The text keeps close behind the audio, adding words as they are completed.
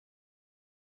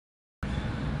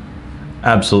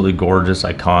Absolutely gorgeous,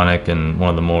 iconic, and one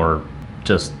of the more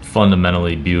just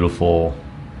fundamentally beautiful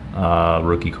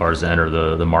rookie cars to enter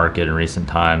the market in recent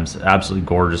times. Absolutely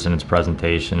gorgeous in its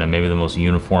presentation, and maybe the most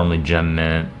uniformly gem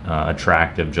mint,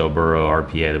 attractive Joe Burrow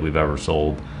RPA that we've ever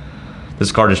sold.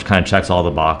 This car just kind of checks all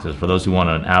the boxes. For those who want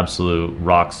an absolute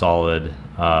rock solid,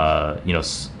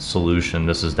 solution,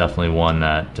 this is definitely one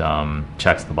that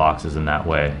checks the boxes in that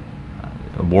way.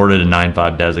 Awarded a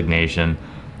 9.5 designation,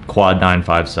 quad 9.5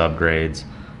 subgrades.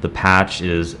 The patch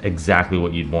is exactly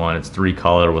what you'd want. It's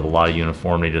 3-color with a lot of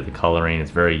uniformity to the coloring.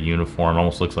 It's very uniform.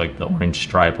 Almost looks like the orange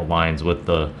stripe aligns with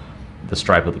the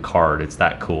stripe of the card. It's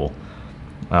that cool.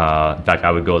 In fact,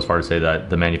 I would go as far as to say that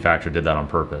the manufacturer did that on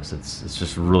purpose. It's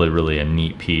just really a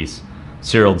neat piece.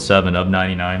 Serial 7 of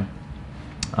 99.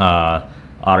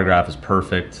 Autograph is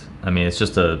perfect. I mean, it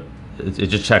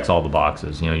just checks all the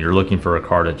boxes. You're looking for a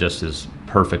car that just is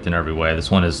perfect in every way.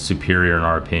 This one is superior in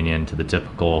our opinion to the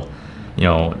typical,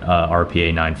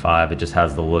 RPA 9.5. It just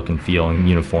has the look and feel and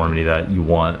uniformity that you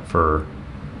want for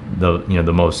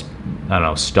the most,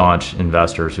 staunch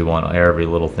investors who want every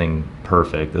little thing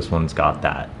perfect. This one's got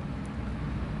that.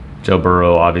 Joe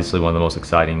Burrow, obviously one of the most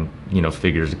exciting,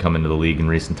 figures to come into the league in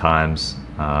recent times.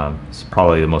 It's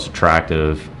probably the most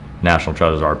attractive National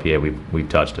Treasures RPA we've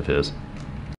touched of his.